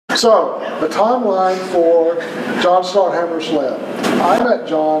So, the timeline for John Staudhammer's lab. I met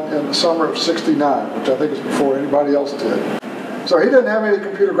John in the summer of '69, which I think is before anybody else did. So he didn't have any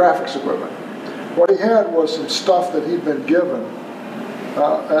computer graphics equipment. What he had was some stuff that he'd been given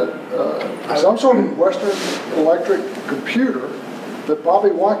at some sort of Western Electric computer that Bobby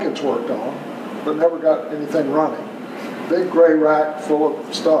Watkins worked on, but never got anything running. Big gray rack full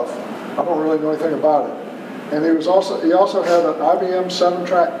of stuff. I don't really know anything about it. And he also had an IBM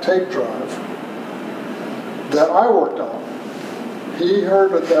 7-track tape drive that I worked on. He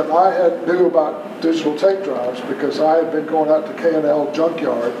heard that I knew about digital tape drives because I had been going out to K&L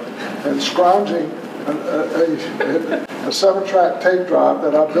Junkyard and scrounging a 7-track tape drive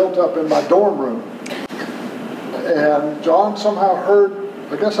that I built up in my dorm room. And John somehow heard,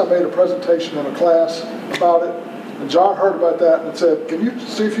 I guess I made a presentation in a class about it, and John heard about that and said, "Can you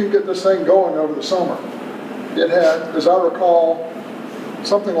see if you can get this thing going over the summer?" It had, as I recall,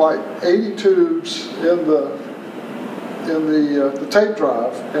 something like 80 tubes in the tape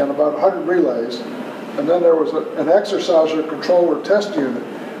drive and about 100 relays, and then there was an exerciser controller test unit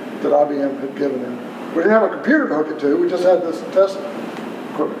that IBM had given him. We didn't have a computer to hook it to, we just had this test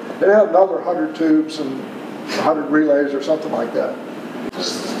equipment. It had another 100 tubes and 100 relays or something like that.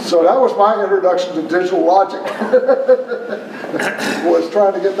 So that was my introduction to digital logic, was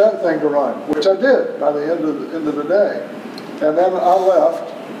trying to get that thing to run, which I did by the end of the day. And then I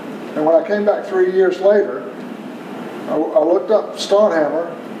left, and when I came back 3 years later, I looked up Staudhammer,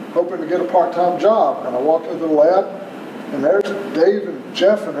 hoping to get a part-time job, and I walked into the lab, and there's Dave and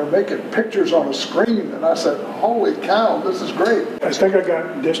Jeff, and they're making pictures on a screen, and I said, "Holy cow, this is great." I think I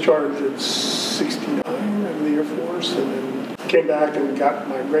got discharged in '69 in the Air Force, and then came back and got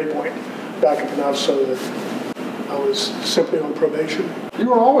my grade point back up enough so that I was simply on probation. You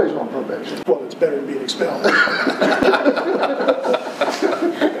were always on probation. Well, it's better than being expelled.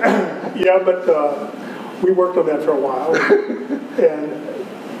 Yeah, but we worked on that for a while, and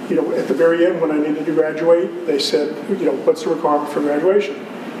at the very end when I needed to graduate, they said, "What's the requirement for graduation?"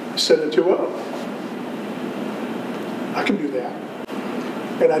 I said a 2.0. I can do that,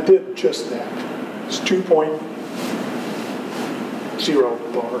 and I did just that. It's 2.0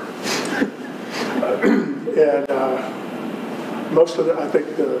 bar, and most of it, I think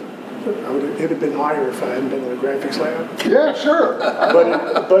it had been higher if I hadn't been in the graphics lab. Yeah, sure.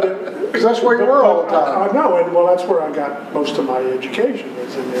 Because that's where you were all the time. I know, and that's where I got most of my education,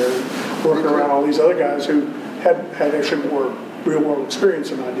 was in there, working around all these other guys who had actually more real-world experience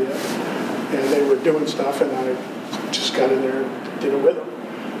than I did. And they were doing stuff, and I just got in there and did it with them.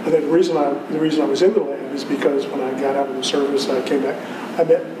 And then the reason I was in the lab is because when I got out of the service, I came back. I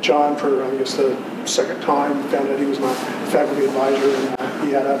met John for, I guess, the second time, found out he was my faculty advisor, and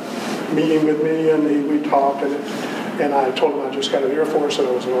he had a meeting with me, and we talked, and I told him I just got out of the Air Force, and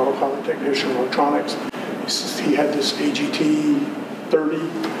I was an autopilot technician in electronics. He had this AGT 30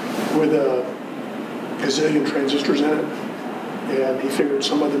 with a gazillion transistors in it, and he figured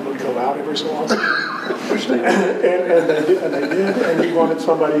some of them would go out every so often. and they did, and he wanted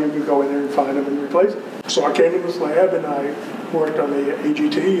somebody who could go in there and find them and replace them. So I came to this lab, and I worked on the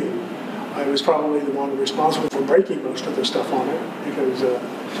AGT, and I was probably the one responsible for breaking most of the stuff on it, because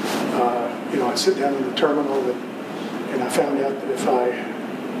I'd sit down in the terminal, and I found out that if I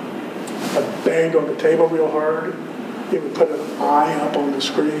banged on the table real hard, it would put an eye up on the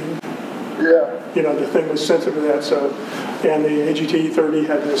screen. Yeah. The thing was sensitive to that. So, and the AGT 30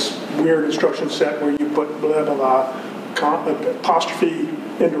 had this weird instruction set where you put blah blah blah, apostrophe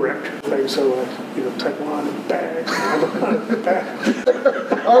indirect thing. So, type 1 and bang,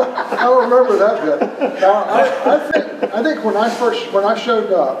 I remember that bit. Now, I think when I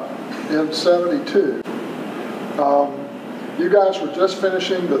showed up in '72, you guys were just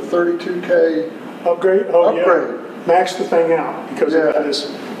finishing the 32K upgrade. Yeah. Maxed the thing out because it had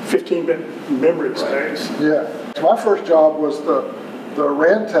this 15-bit memory space. Yeah. So my first job was the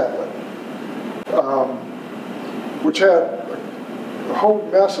RAN tablet, which had a whole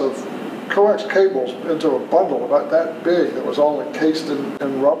mess of coax cables into a bundle about that big that was all encased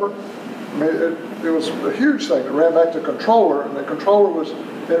in rubber. I mean, it was a huge thing. It ran back to the controller, and the controller was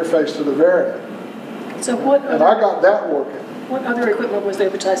interfaced to the variant. So and I got that working. What other equipment was there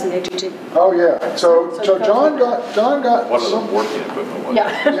besides the AGT? Oh yeah, so John got what some working equipment was.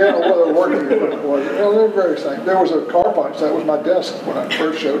 Yeah, what the working equipment was. They were various things. There was a card punch. That was my desk when I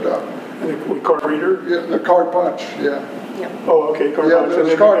first showed up. The card reader? Yeah, the card punch. Yeah. Oh, okay, card punch. There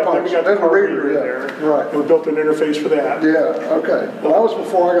was card punch. Then we got the card reader in there. Right. And we built an interface for that. Yeah. Okay. Well, that was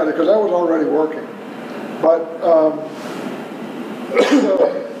before I got it because that was already working. But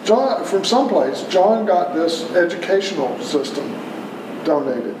so John, from someplace, John got this educational system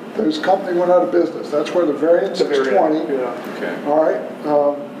donated. This company went out of business. That's where the Variant 620. Yeah. Okay. All right,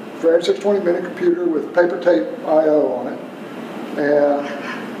 Variant 620 mini computer with paper tape I/O on it, and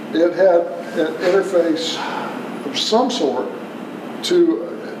it had an interface of some sort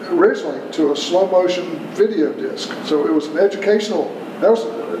originally to a slow motion video disc. So it was an educational.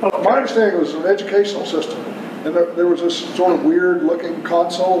 My understanding, it was an educational system, and there was this sort of weird looking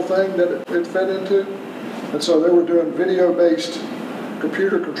console thing that it fed into, and so they were doing video based,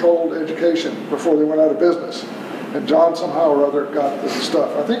 computer controlled education before they went out of business. And John somehow or other got the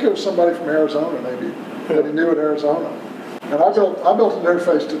stuff. I think it was somebody from Arizona maybe that he knew at Arizona. And I built an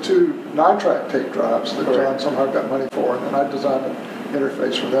interface to 2 9-track tape drives that John somehow got money for, and then I designed an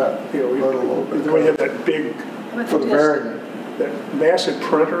interface for that. We had that big, for the Variant. that massive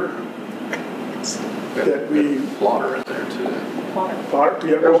printer that we plotter in there too. plotter.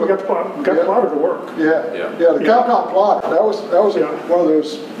 Yeah, we got the plotter to work. Yeah, the Calcom plotter. That was one of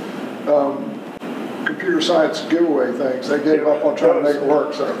those computer science giveaway things. They gave up on trying to make it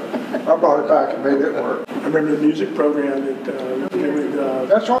work, so I brought it back and made it work. I remember the music program that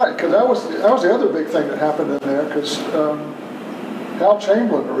That's right, because that was the other big thing that happened in there, because Hal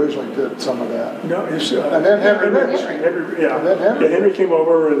Chamberlain originally did some of that. No, it's and then Henry Rich. Henry came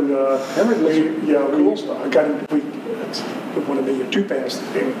over and Henry did some cool stuff. I got him. We wanted to make a 2-pass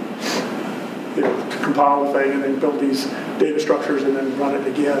thing, to compile the thing and then build these data structures and then run it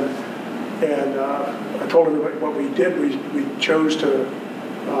again. And I told everybody what we did. We chose to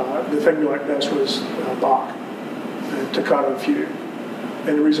the thing we liked best was Bach, to cut and fugue.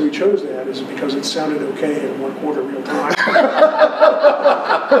 And the reason we chose that is because it sounded okay in 1/4 real time.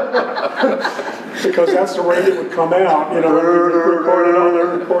 Because that's the way it would come out, and we record it on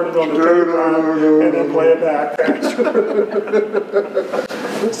the tape and then play it back.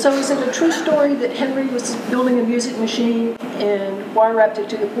 So is it a true story that Henry was building a music machine and wire wrapped it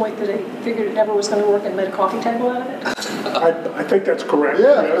to the point that he figured it never was going to work and made a coffee table out of it? I think that's correct.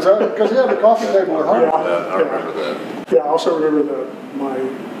 Yeah, because he had a coffee table at home. I remember that. Yeah, I also remember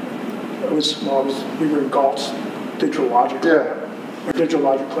we were in Galt's digital logic lab, our digital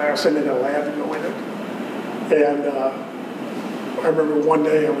logic class, and in a lab to go in it. And I remember one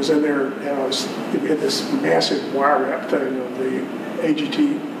day I was in there and we had this massive wire wrap thing of the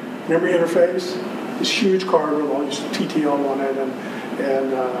AGT memory interface, this huge card with all these TTL on it,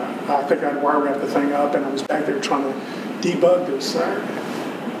 and I think I'd wire wrap the thing up, and I was back there trying to debug this thing.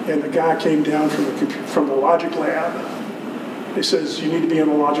 And the guy came down from the logic lab. He says, "You need to be in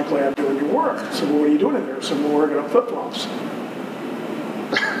the logic lab doing your work." I said, "Well, what are you doing in there?" I said, "Well, we're working on flip-flops."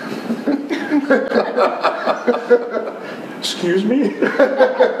 Excuse me?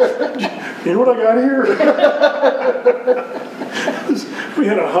 You know what I got here? We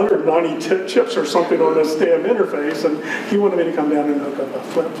had 190 chips or something on this damn interface, and he wanted me to come down and hook up a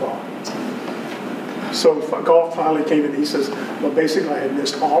flip-flop. So Galt finally came in and he says, well, basically I had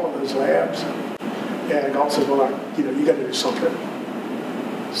missed all of those labs. And Galt says, well, you got to do something.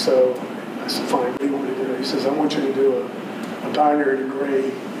 So I said, fine, what do you want me to do? He says, I want you to do a binary to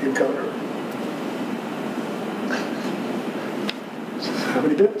gray encoder. I says, how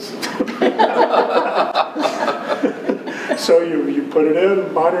many bits? So you put it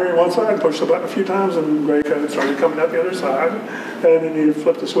in, binary on one side, push the button a few times, and gray code started coming out the other side. And then you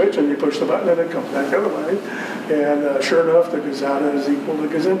flip the switch, and you push the button, and it comes back the other way. And sure enough, the Gazzetta is equal to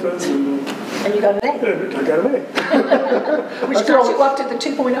Gazintas. And you got an A. I got an A. Which got you up to the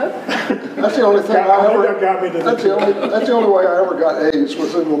 2.0? That's the only thing I ever got me to that's the only way I ever got A's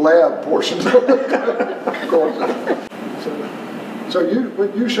was in the lab portion of the course. So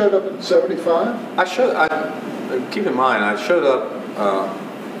when you showed up in 75? Keep in mind, I showed up,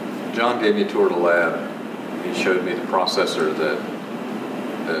 John gave me a tour of the lab. He showed me the processor that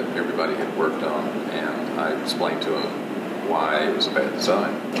everybody had worked on, and I explained to him why it was a bad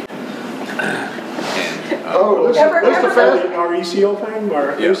design. This the fast our ECL thing,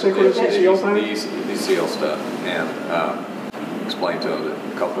 our asynchronous ECL thing? The ECL stuff, and explained to him that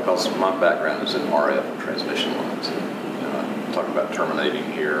because my background is in RF transmission lines, and, talking about terminating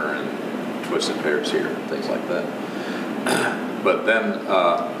here and twisted pairs here, things like that. But then,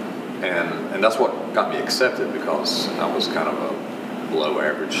 and that's what got me accepted, because I was kind of a below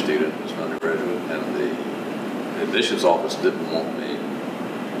average student as an undergraduate, and the admissions office didn't want me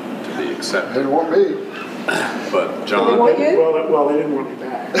to be accepted. They didn't want me. But John... They want you? Well, they didn't want me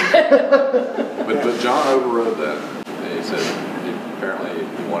back. but John overrode that. He said apparently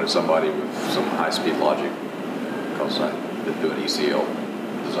he wanted somebody with some high-speed logic, because I'd been doing ECL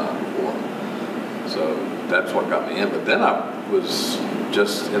design before. So that's what got me in. But then I was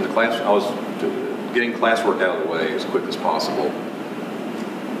just in the class. I was getting classwork out of the way as quick as possible,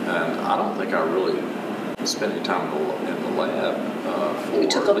 I don't think I really spent any time in the lab for You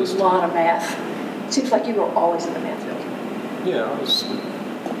took a at least, lot of math. Seems like you were always in the math field. Yeah, I was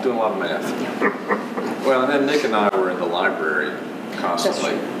doing a lot of math. Well, and then Nick and I were in the library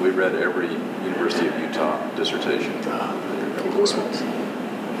constantly. We read every University of Utah dissertation.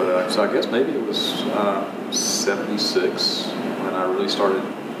 But so I guess maybe it was 76 when I really started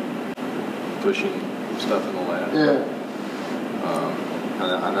pushing stuff in the lab. Yeah.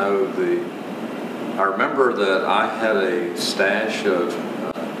 I know I remember that I had a stash of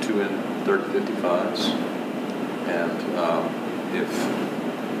 2N3055s, and if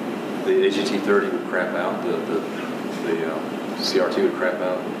the AGT30 would crap out, the CRT would crap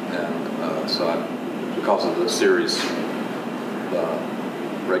out, and so because of the series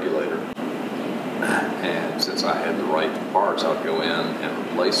regulator, and since I had the right parts, I'd go in and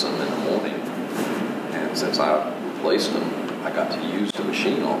replace them in the morning, and since I replaced them, I got to use the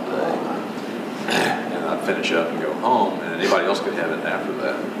machine all day, and I'd finish up and go home, and anybody else could have it after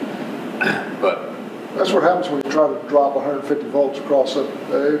that. But that's what happens when you try to drop 150 volts across a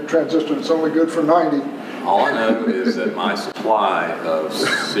transistor that's only good for 90. all I know is that my supply of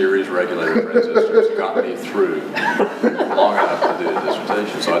series regulator transistors got me through long enough to do the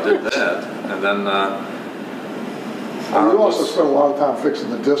dissertation. So I did that, and then you also spent a lot of time fixing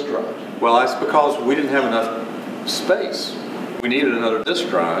the disk drives. Well, that's because we didn't have enough space. We needed another disk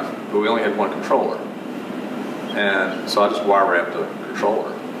drive, but we only had one controller. And so I just wire wrapped a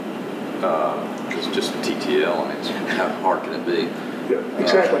controller. It's just TTL. I mean, how hard can it be? Yeah,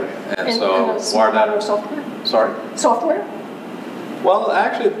 exactly. And a so small wired amount of that. software? Sorry? Software? Well,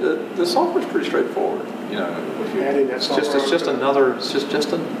 actually, the software's pretty straightforward. You know, if you, Adding that it's software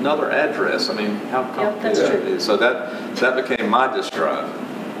just another address. I mean, how complicated that's is true. it? So that became my disk drive.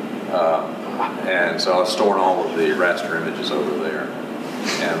 And so I was storing all of the raster images over there.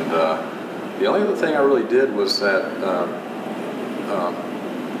 And the only other thing I really did was that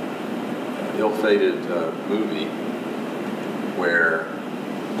ill-fated movie where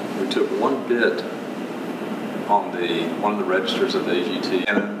we took one bit on one of the registers of the AGT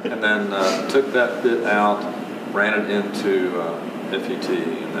and then took that bit out, ran it into FET,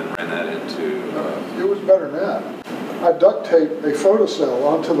 and then ran that into... It was better than that. I duct taped a photocell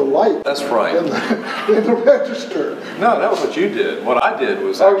onto the light. That's right. In the register. No, that was what you did. What I did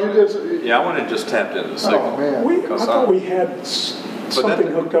was... Oh, you did? Yeah, I went and just tapped into the signal. Oh, man. I thought we had something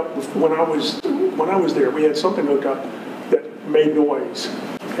hooked up when I was there. We had something hooked up that made noise.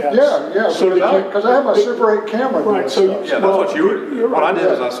 Yeah, so because I have my Super 8 camera. Right, so yeah, that's what you were. You're what right, I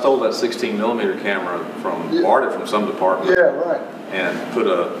did is I stole that 16mm camera borrowed it from some department. Yeah, right. And put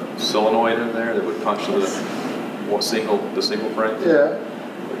a solenoid in there that would punch the single frame. Yeah.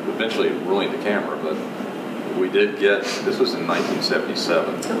 Eventually ruined the camera, but we did get. This was in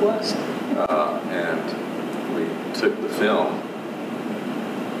 1977. It was. And we took the film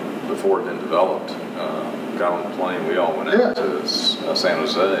before it had been developed. Got on the plane, we all went out to San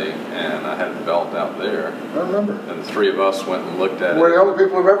Jose, and I had it developed out there. I remember. And the three of us went and looked at it. We're the only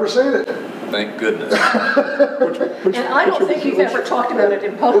people who've ever seen it. Thank goodness. And I don't think you've ever talked about it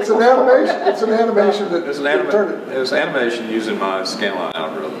in public. It's an animation. It's an animation that It was animation using my scanline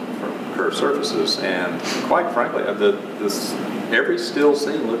algorithm for curved surfaces, and quite frankly, every still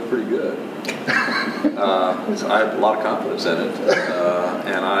scene looked pretty good. So I had a lot of confidence in it,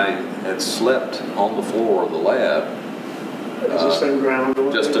 and I had slept on the floor of the lab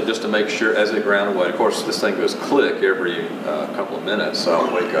just to make sure as it ground away. Of course, this thing goes click every couple of minutes, so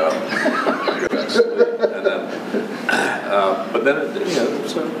I'll wake up, and go back to sleep, and then but then it,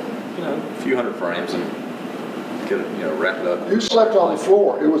 so a few hundred frames and get it wrap it up. You slept on the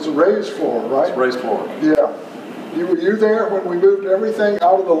floor. It was a raised floor, right? It's a raised floor. Yeah. Were you there when we moved everything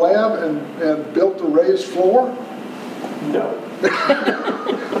out of the lab and built the raised floor? No.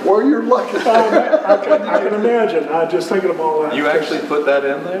 Well, you're lucky. I can imagine. I'm just thinking of all that. You actually put that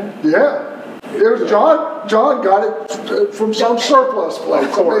in there? Yeah. It was John. John got it from some surplus place.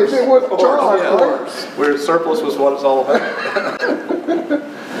 Of course. It was John, right? Where surplus was what it's all about.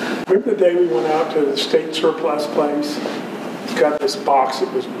 Remember the day we went out to the state surplus place? It's got this box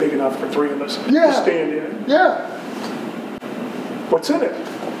that was big enough for three of us to stand in. Yeah. What's in it?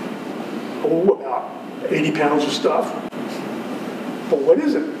 Oh, about 80 pounds of stuff. Well, what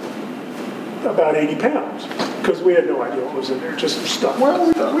is it? About 80 pounds. Because we had no idea what was in there, just stuff. Well,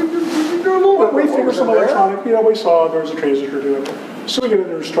 we do a little bit. We figured some electronic, we saw there was a transistor doing it. So we got in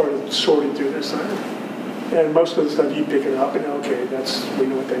there and started sorting through this thing. And most of the stuff you pick it up and okay, we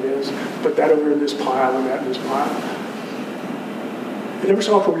know what that is. Put that over in this pile and that in this pile. And every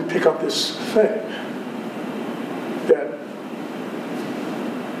so often we pick up this thing that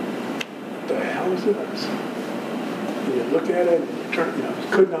is this? And you look at it, and you turn,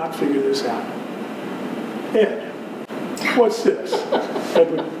 could not figure this out. Ed, what's this?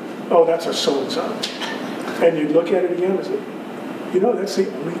 Ed would, oh, that's a so-and-so. And you'd look at it again and say, that's the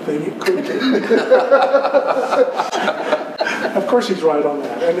only thing it could be. Of course he's right on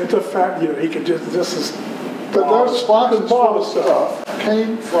that. And it's a fact, he could just, this is... But those boxes full of stuff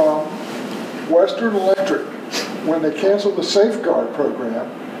came from Western Electric. When they canceled the safeguard program,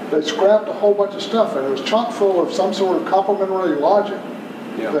 they scrapped a whole bunch of stuff, and it was chock full of some sort of complementary logic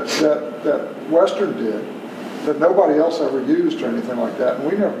that Western did, that nobody else ever used or anything like that, and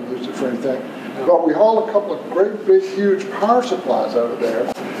we never used it for anything. No. But we hauled a couple of great, big, huge power supplies out of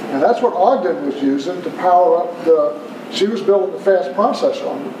there, and that's what Ogden was using to power up she was building the fast processor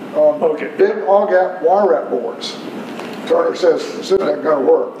on big all-gap wire wrap boards. Turner says, this isn't going to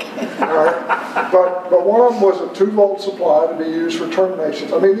work. Right? But one of them was a 2-volt supply to be used for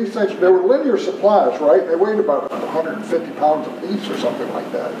terminations. I mean, these things, they were linear supplies, right? They weighed about 150 pounds a piece or something like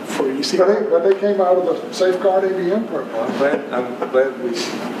that. But they came out of the Safeguard ABM program. Well, I'm glad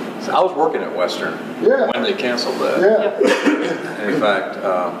I was working at Western when they canceled that. Yeah. In fact,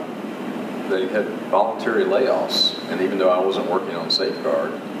 they had voluntary layoffs, and even though I wasn't working on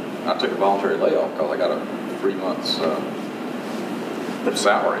Safeguard, I took a voluntary layoff because I got a 3 months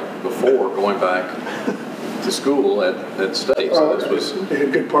salary before going back to school at State. So this was, they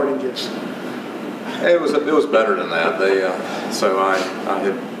had good parting gifts. It was better than that. So I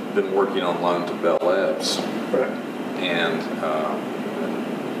had been working on loan to Bell Labs, right. and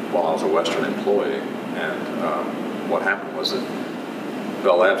while I was a Western employee, and what happened was that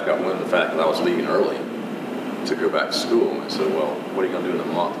Bell Labs got wind of the fact that I was leaving early to go back to school, and I said, well, what are you going to do in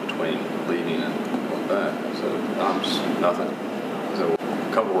the month between leaving and going back? I said, I'm just nothing. I said, well,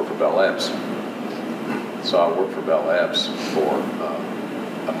 come to work for Bell Labs. So I worked for Bell Labs for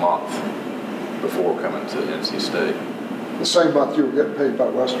a month before coming to NC State. The same month you were getting paid by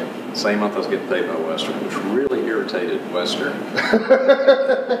Western? Same month I was getting paid by Western, which really irritated Western.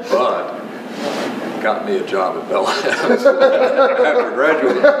 But got me a job at Bell Labs after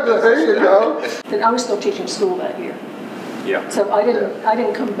graduating. There you go. And I was still teaching school that year. Yeah. So I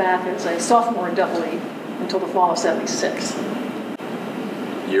didn't come back as a sophomore in Double E until the fall of '76.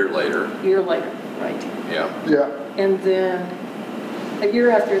 Year later, right. Yeah. Yeah. And then a year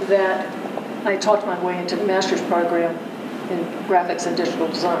after that, I talked my way into the master's program in graphics and digital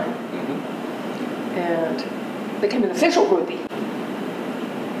design, and became an official groupie.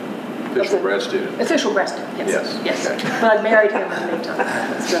 Official grad student. Official grad student, yes. Yes. Okay. But I married him in the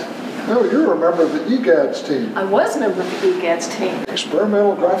meantime. So. No, you're a member of the EGADS team. I was a member of the EGADS team.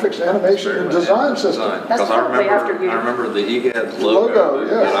 Experimental Graphics, Animation, and Design System. That's probably after you. I remember the EGADS logo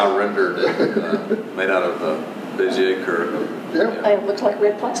that I rendered it, made out of Bezier curve. Yeah. And it looked like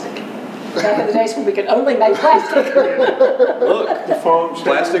red plastic. Back in the days when we could only make plastic. Look, the foam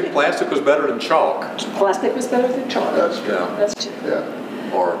plastic was better than chalk. Plastic was better than chalk. That's true. Yeah. That's true.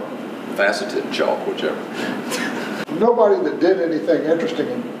 Yeah. Or faceted chalk, whichever. Nobody that did anything interesting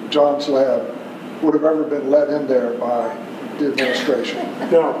in John's lab would have ever been let in there by the administration.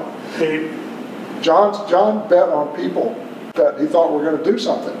 No. John bet on people that he thought were going to do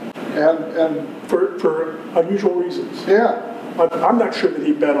something. And for unusual reasons. Yeah. I'm not sure that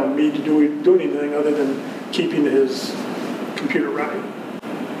he bet on me to do anything other than keeping his computer running.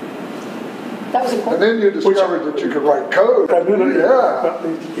 That was important. And then you discovered that you could write code. And then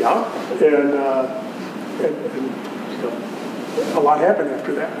and a lot happened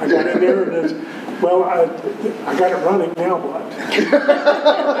after that. I got in there and well, I got it running, now what?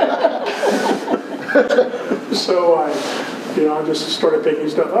 So I just started picking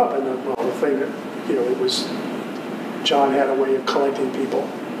stuff up, and the thing that, it was, John had a way of collecting people.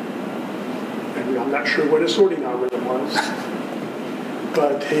 And I'm not sure what his sorting algorithm was.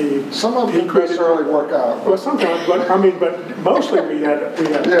 But some of them didn't necessarily work out. Well, sometimes, but mostly we had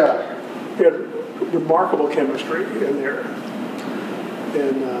remarkable chemistry in there,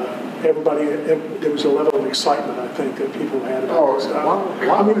 and everybody, there was a level of excitement I think that people had about this stuff.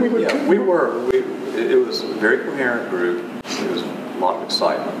 It was a very coherent group. There was a lot of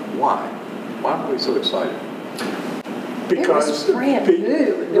excitement. Why? Why were we so excited? Because it was brand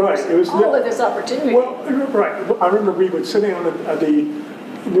new. There was all of this opportunity. Well, right. I remember we would sit down at the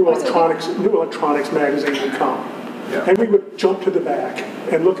New Electronics magazine would come, and we would jump to the back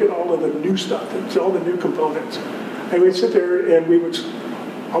and look at all of the new stuff, all the new components, and we'd sit there and we would.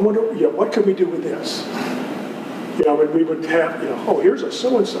 I wonder, what could we do with this? And we would have, here's a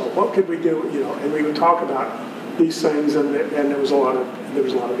so and so. What could we do? And we would talk about these things, and there was a lot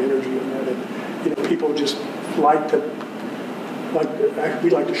of energy in that, and people just we like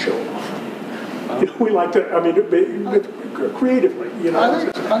to show off. We like to, I mean, creatively, you know.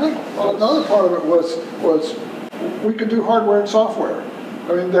 I think another part of it was we could do hardware and software.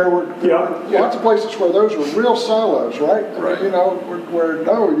 I mean, there were lots of places where those were real silos, right? I mean, you know, where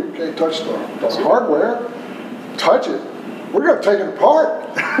no, you can't touch the hardware. Touch it. We're going to take it apart.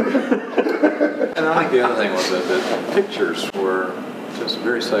 And I think the other thing was that the pictures were just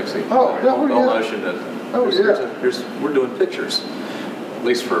very sexy. Oh, yeah, the whole notion that we're doing pictures, at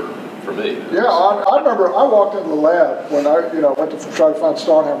least for me. Yeah, I remember I walked into the lab when I went to try to find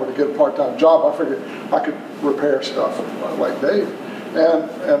Staudhammer to get a part-time job. I figured I could repair stuff like Dave, and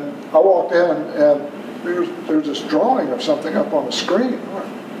I walked in and there was this drawing of something up on the screen. I went,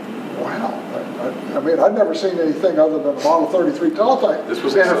 wow. I mean, I'd never seen anything other than a Model 33 teletype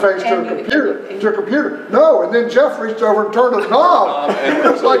interface to a computer. No, and then Jeff reached over and turned a knob. And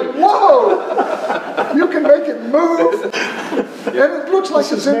it was like, whoa! You can make it move, and it looks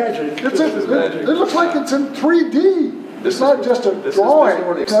like it's in magic. It looks like it's in 3D. It's not just a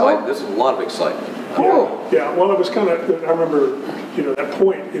drawing. This is a lot of excitement. Cool. Yeah. Well, it was kind of. I remember, that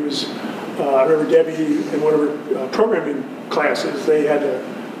point. It was. I remember Debbie in one of her programming classes. They had to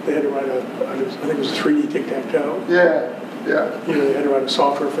write I think it was a 3D tic-tac-toe. Yeah. They had to write a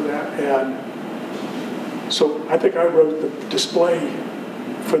software for that, and so I think I wrote the display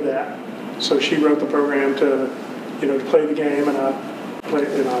for that. So she wrote the program to play the game, and I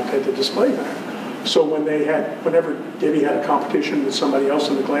had the display back. So whenever Debbie had a competition with somebody else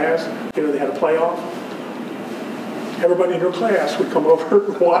in the class, they had a playoff. Everybody in her class would come over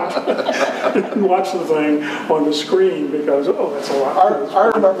and watch the thing on the screen because, that's a lot. I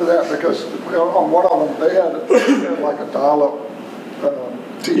remember that because on one of them they had like a dial-up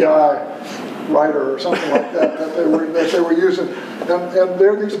TI writer or something like that they were using, and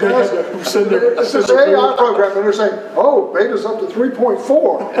they're these guys. It's this AI program, and they're saying, beta's up to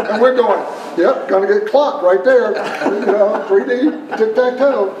 3.4, and we're going, yep, gonna get clocked right there. 3D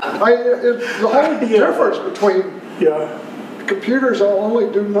tic-tac-toe. The whole difference between. Computers only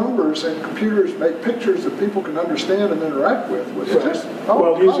do numbers, and computers make pictures that people can understand and interact with. Using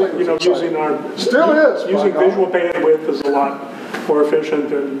our visual bandwidth is a lot more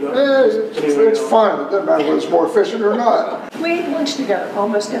efficient, and it's fun. It doesn't matter whether it's more efficient or not. We ate lunch together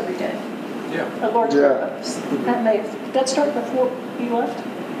almost every day. Yeah. A large group of us. That started before you left.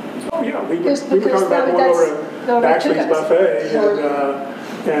 Oh yeah, we were talking about going over to Baxley's buffet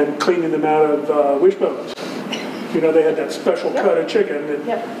and cleaning them out of wishbones. They had that special cut of chicken, and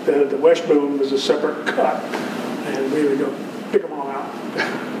the wishbone was a separate cut, and we would go pick them all out.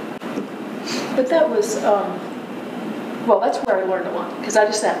 But that was, that's where I learned a lot, because I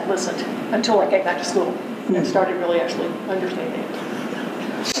just sat and listened until I got back to school and started really actually understanding it.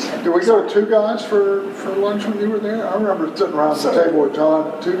 Did we go to Two Guys for lunch when you were there? I remember sitting around the table with John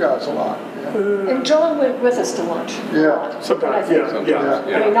at Two Guys a lot. And John went with us to lunch. Yeah. Sometimes, I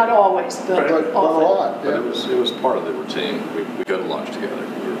mean, not always, but often. A lot. But it was part of the routine. We go to lunch together,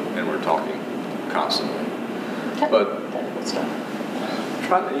 and we're talking constantly. But technical stuff.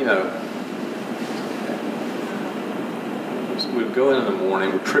 we'd go in the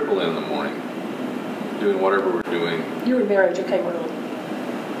morning, we'd trickle in the morning, doing whatever we're doing. You were married, you came early.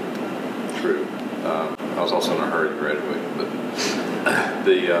 True. I was also in a hurry to graduate, but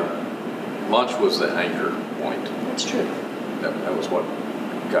the lunch was the anchor point. That's true. That was what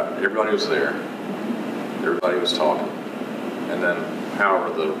got everybody was there. Everybody was talking, and then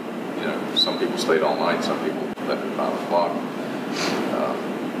however some people stayed all night, some people left at 5 o'clock.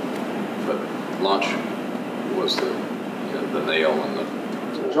 But lunch was the nail in the.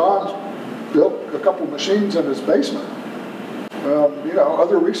 John's built a couple of machines in his basement.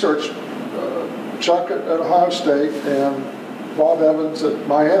 Other research. Chuck at Ohio State and Bob Evans at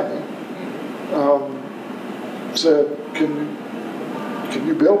Miami said, "Can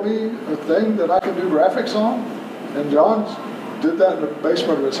you build me a thing that I can do graphics on?" And John did that in the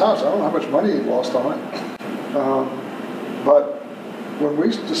basement of his house. I don't know how much money he lost on it, but when we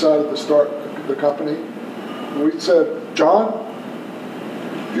decided to start the company, we said, "John,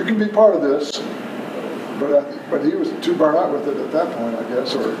 you can be part of this." But he was too burnt out with it at that point, I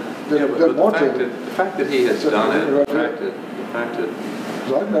guess, or didn't want to. The fact that he has done it, the fact that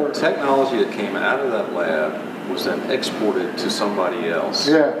technology that came out of that lab was then exported to somebody else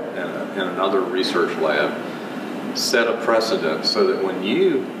in another research lab, set a precedent so that when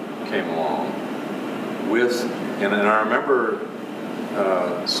you came along and I remember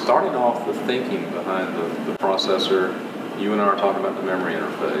starting off the thinking behind the processor, you and I are talking about the memory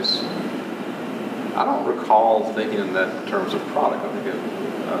interface. I don't recall thinking in that terms of product. I think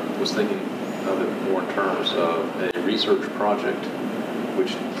I was thinking of it more in terms of a research project,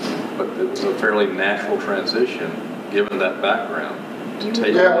 which but it was a fairly natural transition, given that background.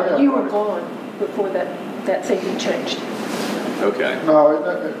 You were gone before that thinking changed. Okay. No,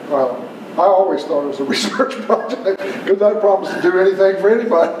 well, I always thought it was a research project because I promised to do anything for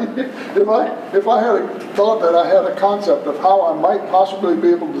anybody. if I had thought that I had a concept of how I might possibly be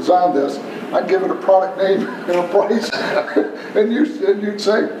able to design this, I'd give it a product name and a price, and you'd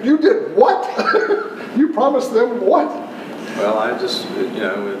say, "You did what? You promised them what?" Well, I just,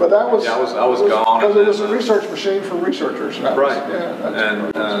 But that was I was gone because it was a research machine for researchers. Right. And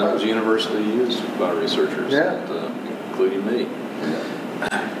it was universally used by researchers, including me,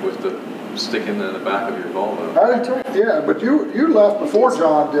 with the sticking in the back of your Volvo. That's right. Yeah, but you left before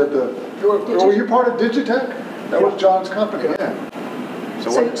John did the. Were you part of Digitech? That was John's company. Yeah. So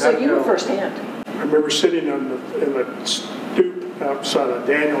you were firsthand. I remember sitting in the stoop outside of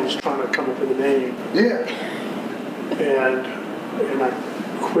Daniels trying to come up with a name. Yeah. And I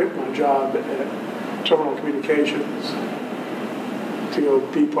quit my job at Terminal Communications to go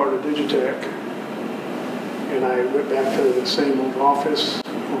be part of Digitech. And I went back to the same old office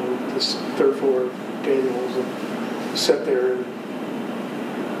on this third floor of Daniels and sat there and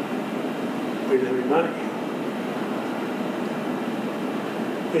we didn't have any money.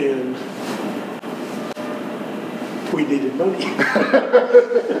 And we needed money.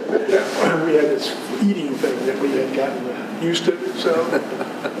 We had this eating thing that we had gotten used to, so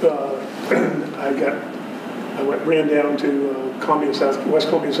I ran down to West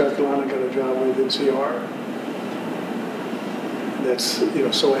Columbia, South Carolina, got a job with NCR. And that's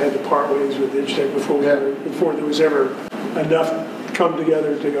so I had to part ways with Digitech before there was ever enough come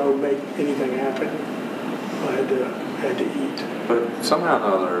together to go make anything happen. I had to eat. But somehow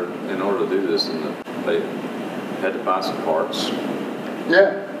or another, in order to do this, they had to buy some parts.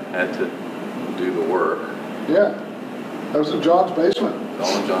 Yeah. Had to do the work. Yeah. That was in John's basement.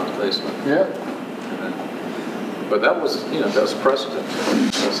 All in John's basement. Yeah. But that was, that was precedent.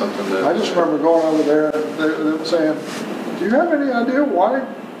 That's something that I just remember going over there and they were saying, "Do you have any idea why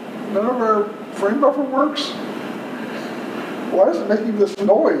none of our frame buffer works? Why is it making this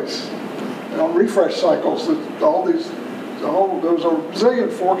noise on refresh cycles? There was a zillion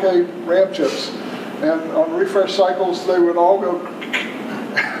 4K RAM chips, and on refresh cycles they would all go,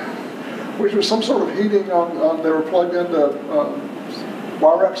 which was some sort of heating on they were plugged into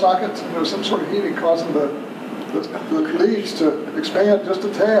wire wrap sockets, and there was some sort of heating causing the leads to expand just a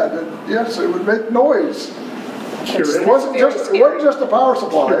tad, and yes, it would make noise. It wasn't just the power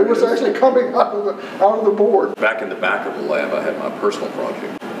supply. It was actually coming out of the board. Back in the back of the lab, I had my personal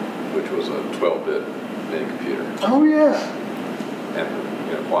project, which was a 12-bit mini computer. Oh yeah. And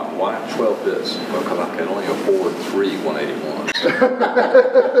why 12 bits? Well, because I can only afford 3 181s.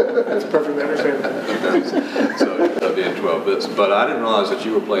 That's perfectly understandable. So that'd be in 12 bits. But I didn't realize that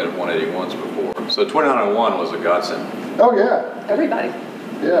you were playing at 181s before. So 2901 was a godsend. Oh yeah. Everybody.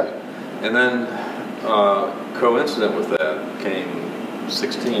 Yeah. And then coincident with that came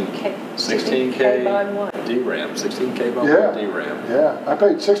 16K by 1 DRAM, 16K by 1 DRAM. Yeah, I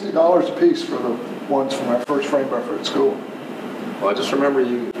paid $60 a piece for the ones for my first frame buffer at school. Well, I just remember I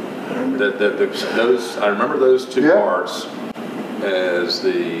remember those two parts as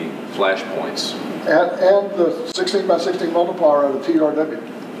the flash points. And the 16 by 16 multiplier out of TRW.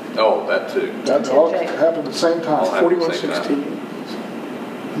 Oh, that too. That all happened at the same time. 4116.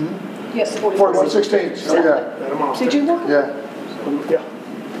 Yes, 4116. Oh yeah. Did you work? Yeah. Yeah.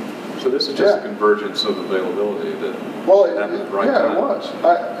 So this is just a convergence of availability that happened at the right time. It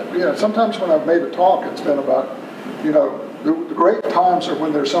was. Sometimes when I've made a talk, it's been about, the great times are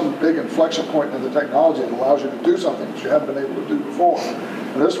when there's some big inflection point in the technology that allows you to do something that you haven't been able to do before.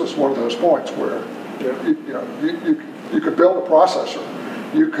 And this was one of those points where you could build a processor,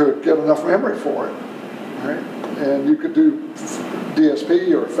 you could get enough memory for it, right? And you could do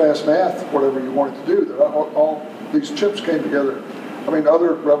DSP or fast math, whatever you wanted to do. All these chips came together. I mean,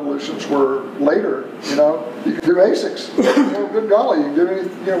 other revolutions were later. You could do ASICs. Good golly, you can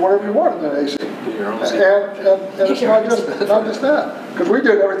do whatever you want in an ASIC. And it's not just that, because we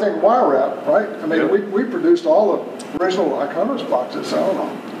did everything wire wrap, right? I mean, we produced all the original Iconos boxes. I don't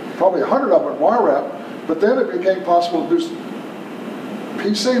know, probably 100 of them in wire wrap. But then it became possible to do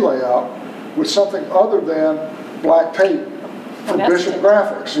PC layout with something other than black tape from Bishop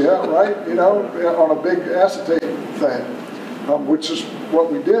Graphics. Yeah, right. On a big acetate thing. Which is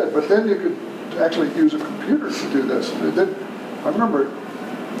what we did. But then you could actually use a computer to do this. I remember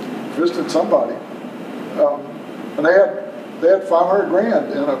visiting somebody, and they had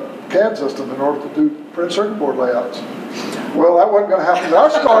 $500,000 in a CAD system in order to do printed circuit board layouts. Well, that wasn't going to happen in our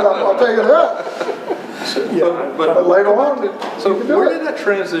startup, I'll tell you that. But later on, So You can do where it. did that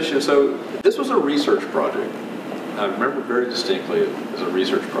transition? So this was a research project. I remember very distinctly it was a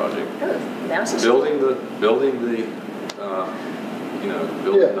research project. NASA. Building the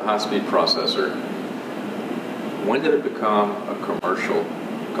Yeah. high-speed processor. When did it become a commercial?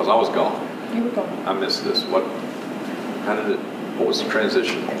 Because I was gone. You were gone. I missed this. What was the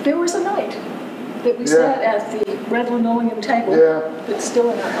transition? There was a night that we Yeah. sat at the red linoleum table Yeah. that's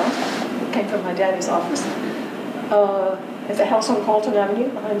still in our house. It came from my daddy's office. At the house on Carlton Avenue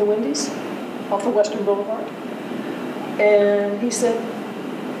behind the Wendy's off of Western Boulevard. And he said,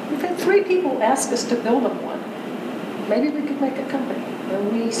 we've had 3 people ask us to build them one. Maybe we could make a company.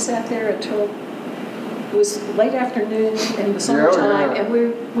 And we sat there until it was late afternoon in the summertime, yeah. and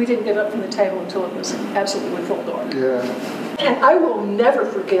we didn't get up from the table until it was absolutely full dark. Yeah. And I will never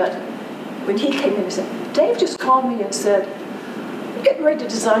forget when he came in and said, Dave just called me and said, I'm getting ready to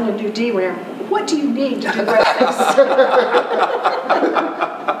design a new DRAM. What do you need to do graphics?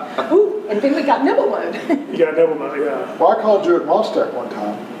 Ooh, and then we got nibble mode. You got double money, yeah. Well, I called you at Mostec one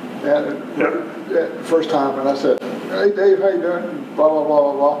time, and first time, and I said, hey, Dave, how you doing? Blah, blah, blah,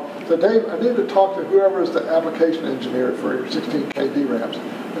 blah, blah. So, Dave, I need to talk to whoever is the application engineer for your 16K DRAMs.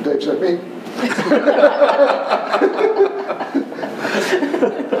 And Dave said, me.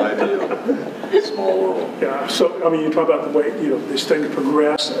 Ideal. Small world. Yeah, so, I mean, you talk about the way, these things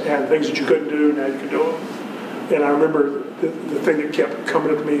progress and things that you couldn't do, now you can do them. And I remember the thing that kept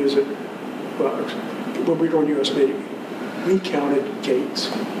coming up to me is that, well, when we were on USB, we counted gates.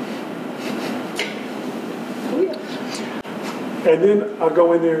 Oh, yeah. And then I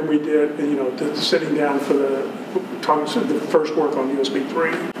go in there and we did, sitting down for the first work on USB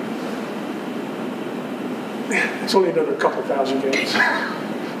 3. It's only another couple thousand gates.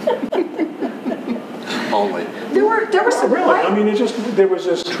 Only. There were some Really, I mean, there was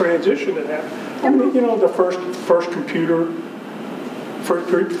this transition that happened. I mean, the first computer, first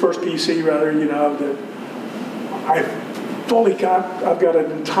PC rather, that I've got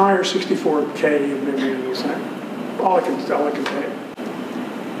an entire 64K of memory. It's like all I can take.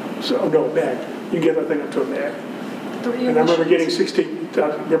 So no, a meg. You can get that thing up to a meg. And I remember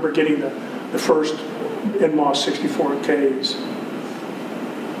getting the first NMOS 64Ks.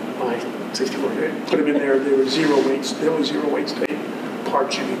 My 64K. Put them in there. There were zero weights. There was zero weight state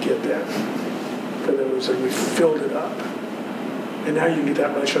parts you could get that for those, and we filled it up. And now you can get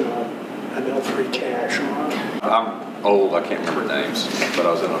that much on an L3 cache. I'm old, I can't remember names, but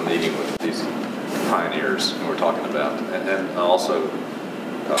I was in a meeting with these pioneers, and we're talking about, and also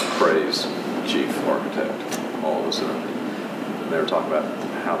Cray's chief architect, all of us, and they were talking about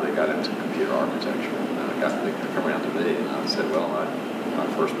how they got into computer architecture. And they come around to me, and I said, well, my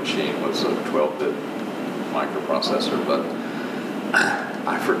first machine was a 12-bit microprocessor, but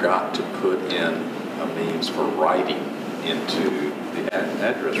I forgot to put in a means for writing into the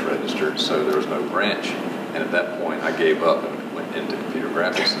address register, so there was no branch. And at that point, I gave up and went into computer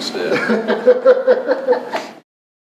graphics instead.